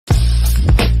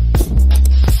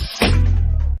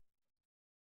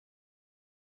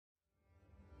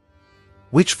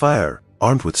WitchFire,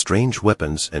 armed with strange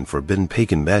weapons and forbidden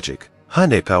pagan magic,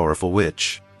 hunt a powerful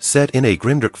witch, set in a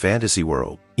grimdark fantasy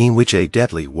world, in which a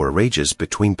deadly war rages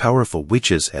between powerful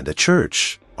witches and the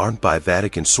church. Armed by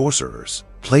Vatican sorcerers,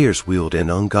 players wield an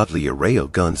ungodly array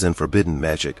of guns and forbidden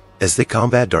magic as they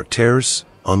combat dark terrors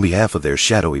on behalf of their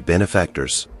shadowy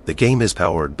benefactors. The game is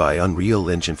powered by Unreal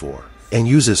Engine 4 and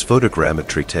uses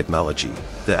photogrammetry technology.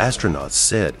 The astronauts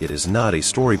said it is not a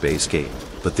story-based game,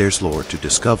 but there's lore to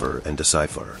discover and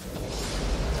decipher.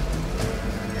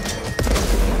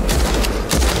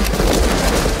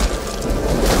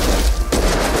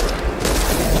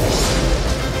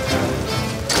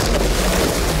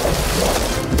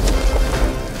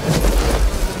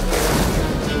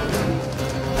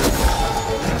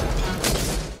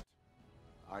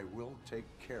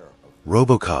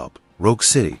 RoboCop, Rogue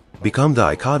City, become the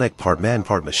iconic part-man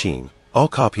part-machine,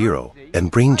 all-cop hero,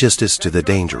 and bring justice to the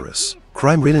dangerous,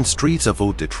 crime-ridden streets of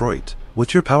old Detroit.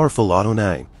 With your powerful Auto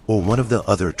 9, or one of the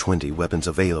other 20 weapons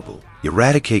available,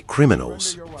 eradicate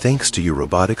criminals, thanks to your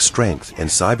robotic strength and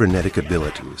cybernetic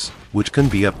abilities, which can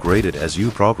be upgraded as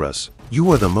you progress. You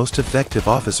are the most effective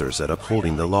officers at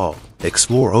upholding the law.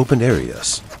 Explore open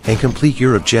areas, and complete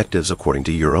your objectives according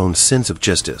to your own sense of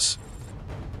justice.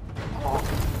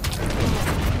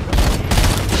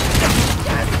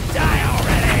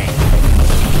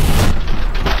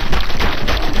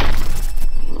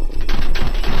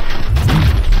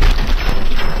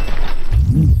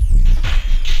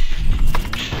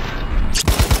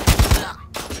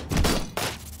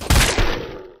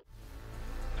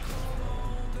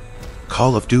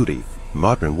 Call of Duty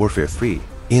Modern Warfare 3,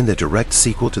 in the direct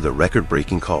sequel to the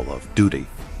record-breaking Call of Duty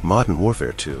Modern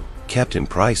Warfare 2, Captain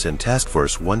Price and Task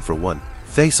Force 141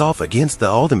 face off against the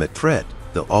ultimate threat.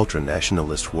 The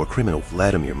ultra-nationalist war criminal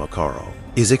Vladimir Makarov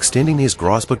is extending his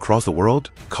grasp across the world,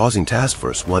 causing Task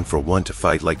Force 141 to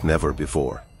fight like never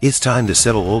before. It's time to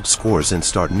settle old scores and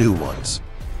start new ones.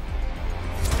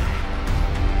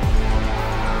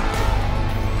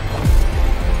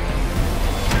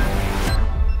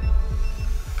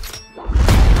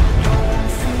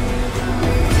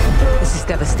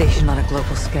 Devastation on a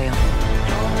global scale.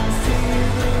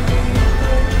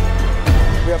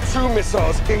 We have 2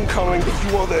 missiles incoming. If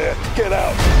you are there, get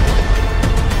out.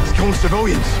 It's killing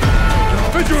civilians.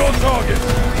 Visual on target.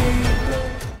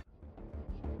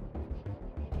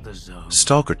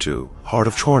 S.T.A.L.K.E.R 2, Heart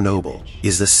of Chernobyl,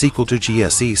 is the sequel to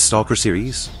GSE's S.T.A.L.K.E.R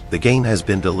series. The game has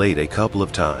been delayed a couple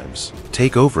of times.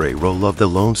 Take over a role of the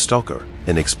lone stalker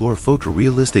and explore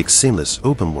photorealistic seamless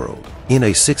open world in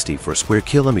a 64 square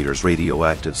kilometers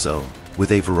radioactive zone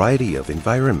with a variety of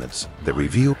environments that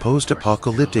reveal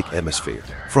post-apocalyptic atmosphere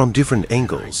from different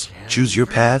angles. Choose your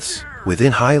paths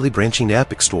within highly branching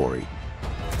epic story.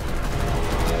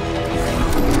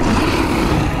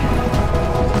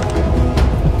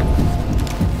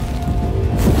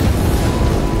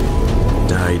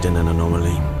 Died in an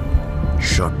anomaly,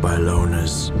 shot by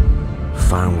loners,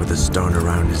 found with a stone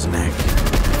around his neck,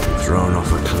 thrown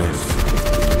off a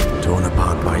cliff, torn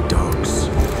apart by dogs.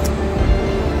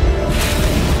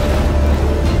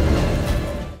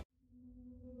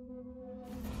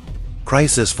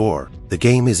 Crysis 4. The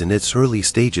game is in its early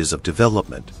stages of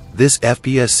development. This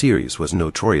FPS series was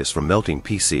notorious for melting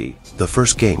PC. The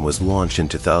first game was launched in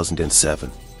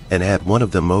 2007 and had one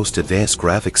of the most advanced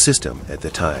graphic systems at the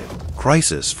time.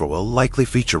 Crysis 4 will likely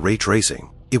feature ray tracing.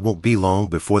 It won't be long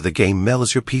before the game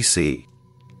melts your PC.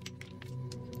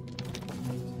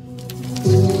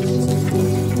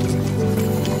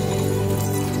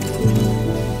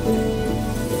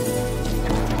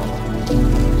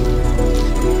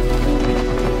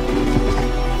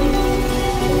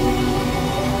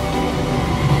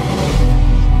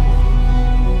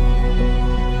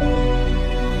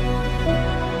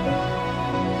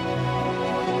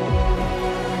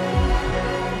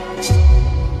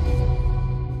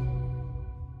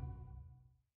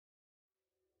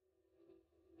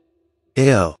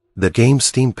 The game's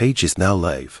Steam page is now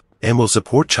live and will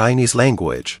support Chinese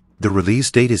language. The release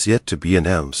date is yet to be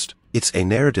announced. It's a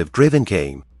narrative-driven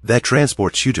game that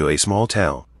transports you to a small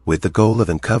town with the goal of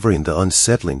uncovering the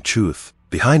unsettling truth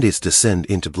behind its descent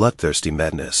into bloodthirsty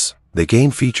madness. The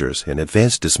game features an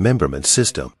advanced dismemberment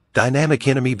system, dynamic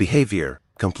enemy behavior,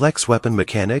 complex weapon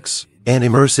mechanics, an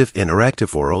immersive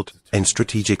interactive world, and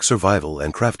strategic survival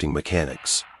and crafting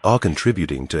mechanics, all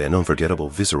contributing to an unforgettable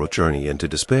visceral journey into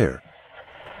despair.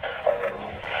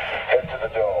 Head to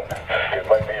the dome. It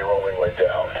might be your only way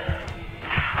down.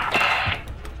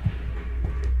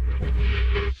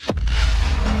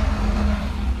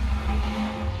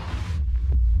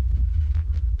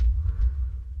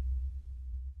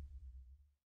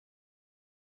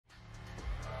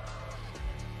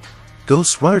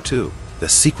 Ghostrunner 2, the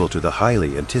sequel to the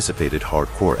highly anticipated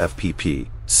hardcore FPP,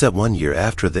 set 1 year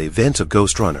after the events of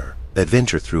Ghostrunner,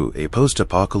 adventure through a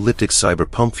post-apocalyptic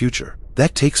cyberpunk future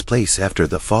that takes place after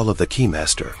the fall of the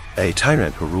Keymaster, a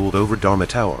tyrant who ruled over Dharma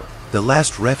Tower, the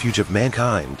last refuge of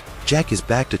mankind. Jack is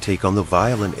back to take on the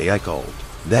violent AI cult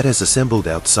that has assembled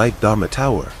outside Dharma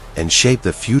Tower and shape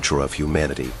the future of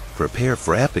humanity. Prepare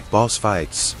for epic boss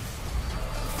fights.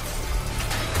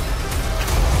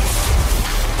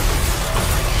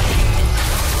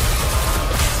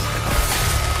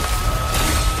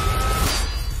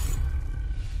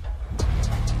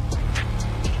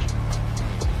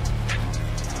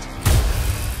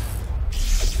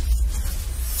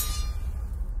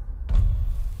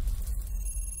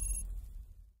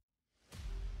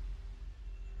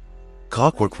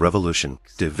 Clockwork Revolution,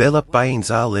 developed by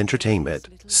I.G.I Entertainment,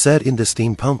 set in the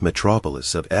steampunk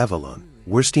metropolis of Avalon,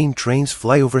 where steam trains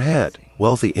fly overhead.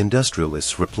 Wealthy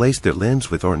industrialists replace their limbs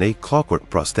with ornate clockwork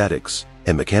prosthetics,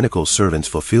 and mechanical servants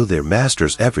fulfill their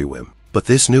masters' every whim. But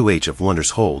this new age of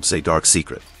wonders holds a dark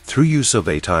secret. Through use of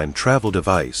a time travel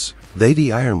device,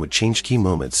 Lady Iron would change key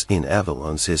moments in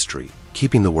Avalon's history,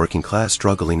 keeping the working class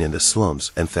struggling in the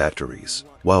slums and factories,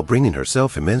 while bringing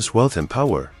herself immense wealth and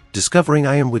power. Discovering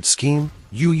Ironwood's scheme,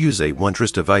 you use a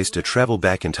wondrous device to travel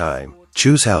back in time,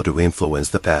 choose how to influence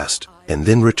the past, and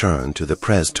then return to the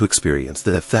present to experience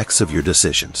the effects of your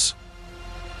decisions.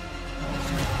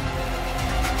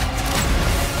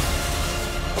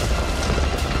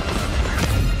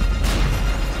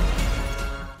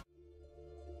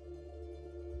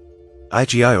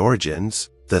 I.G.I Origins,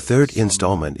 the third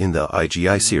installment in the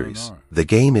I.G.I series. The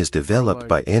game is developed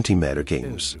by Antimatter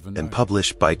Games and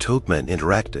published by Toadman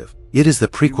Interactive. It is the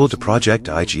prequel to Project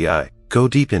I.G.I. Go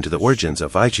deep into the origins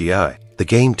of I.G.I. The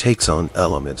game takes on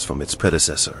elements from its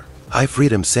predecessor. High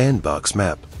Freedom Sandbox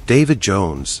map. David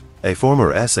Jones, a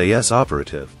former SAS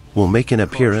operative, will make an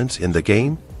appearance in the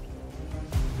game.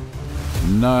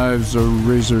 Knives are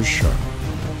razor sharp.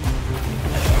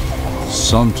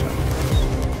 Sometimes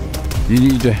you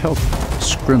need to help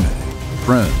discriminate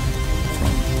friend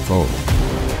from foe.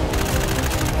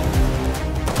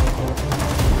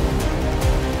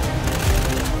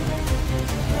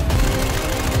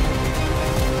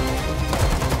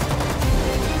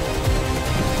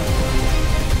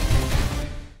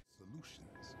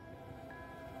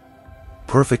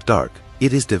 Perfect Dark.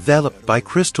 It is developed by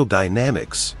Crystal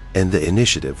Dynamics and the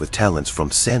initiative with talents from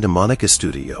Santa Monica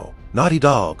Studio. Naughty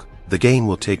Dog. The game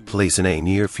will take place in a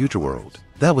near future world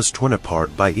that was torn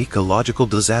apart by ecological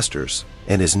disasters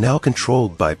and is now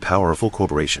controlled by powerful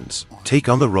corporations. Take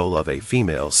on the role of a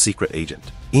female secret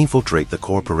agent, infiltrate the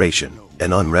corporation,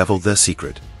 and unravel the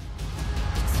secret.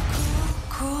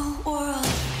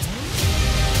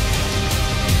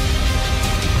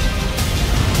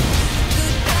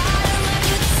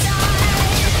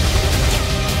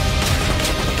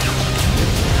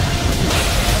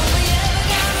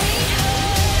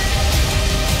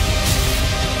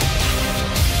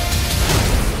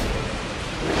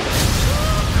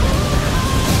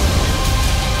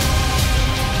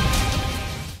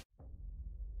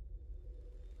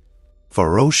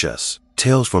 Ferocious.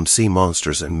 Tales from sea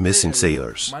monsters and missing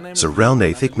sailors surround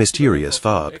a thick mysterious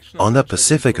fog on the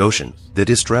Pacific Ocean. The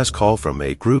distress call from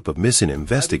a group of missing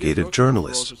investigative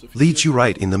journalists leads you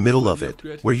right in the middle of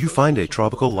it, where you find a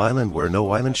tropical island where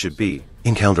no island should be,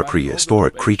 encounter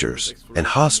prehistoric creatures and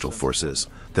hostile forces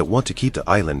that want to keep the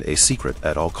island a secret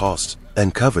at all costs,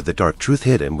 uncover the dark truth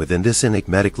hidden within this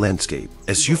enigmatic landscape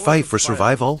as you fight for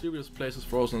survival. Mysterious places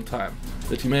frozen in time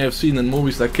that you may have seen in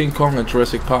movies like King Kong and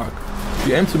Jurassic Park.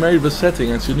 We aim to marry the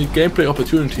setting and unique gameplay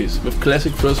opportunities with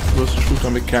classic first-person shooter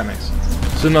mechanics,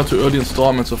 similar to early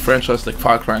installments of franchises like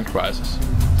Far Cry and Crysis.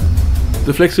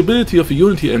 The flexibility of the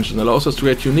Unity engine allows us to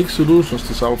create unique solutions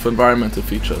to some of the environmental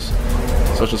features,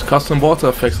 such as custom water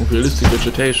effects and realistic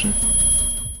vegetation.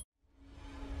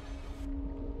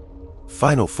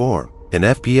 Final Form, an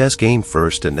FPS game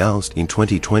first announced in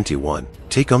 2021.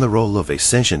 Take on the role of a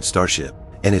sentient starship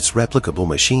and its replicable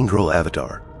machine role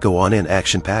avatar. Go on an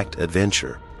action-packed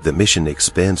adventure. The mission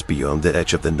expands beyond the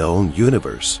edge of the known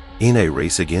universe in a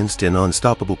race against an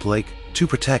unstoppable plague to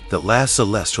protect the last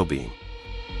celestial being.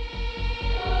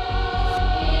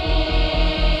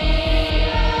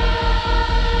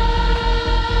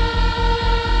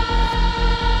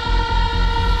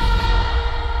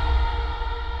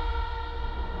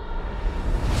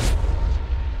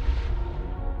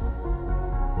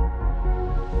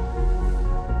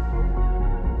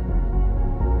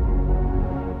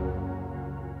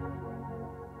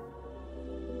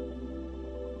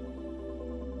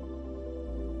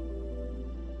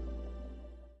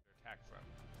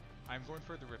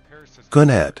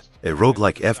 GUNHEAD, a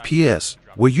roguelike FPS,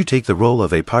 where you take the role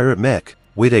of a pirate mech,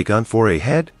 with a gun for a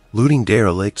head, looting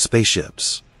derelict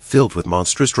spaceships, filled with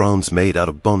monstrous drones made out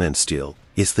of bone and steel,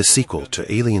 is the sequel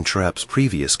to Alien Trap's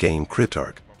previous game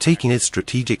Crypt-Ark, taking its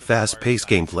strategic fast-paced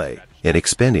gameplay and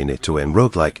expanding it to a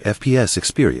roguelike FPS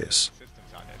experience.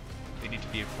 They need to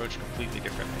be approached completely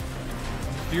differently.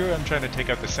 Here I'm trying to take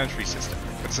out the sentry system,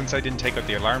 but since I didn't take out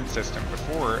the alarm system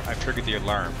before, I've triggered the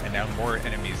alarm, and now more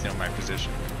enemies know my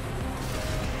position.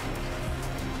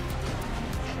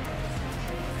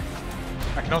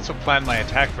 I can also plan my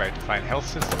attack right to find health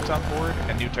systems on board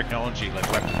and new technology like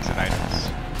weapons and items.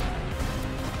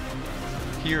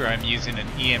 Here I'm using an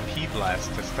EMP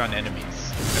blast to stun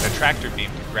enemies, and a tractor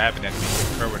beam to grab an enemy and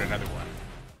throw at another one.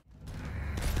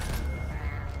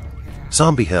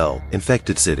 Zombie Hell,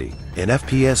 Infected City, an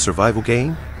FPS survival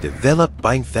game, developed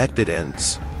by Infected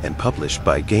Ends, and published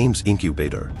by Games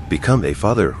Incubator. Become a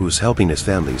father who's helping his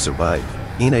family survive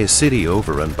in a city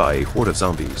overrun by a horde of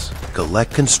zombies.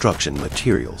 Collect construction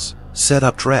materials, set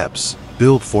up traps,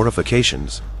 build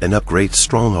fortifications, and upgrade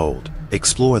stronghold.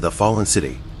 Explore the fallen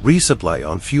city, resupply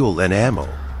on fuel and ammo,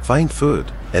 find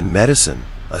food and medicine,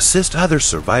 assist other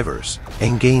survivors,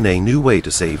 and gain a new way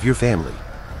to save your family.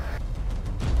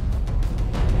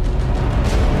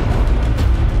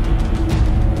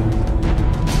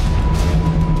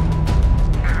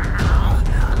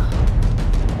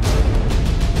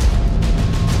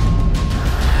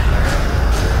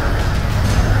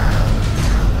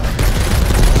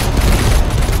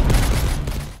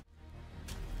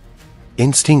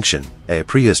 Instinction, a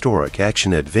prehistoric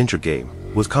action-adventure game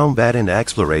with combat and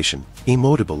exploration, in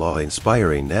multiple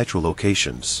awe-inspiring natural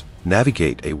locations.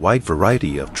 Navigate a wide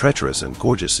variety of treacherous and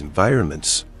gorgeous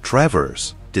environments.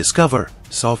 Traverse, discover,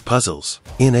 solve puzzles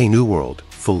in a new world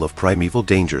full of primeval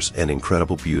dangers and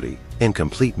incredible beauty, and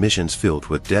complete missions filled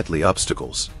with deadly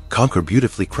obstacles. Conquer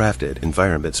beautifully crafted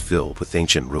environments filled with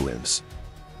ancient ruins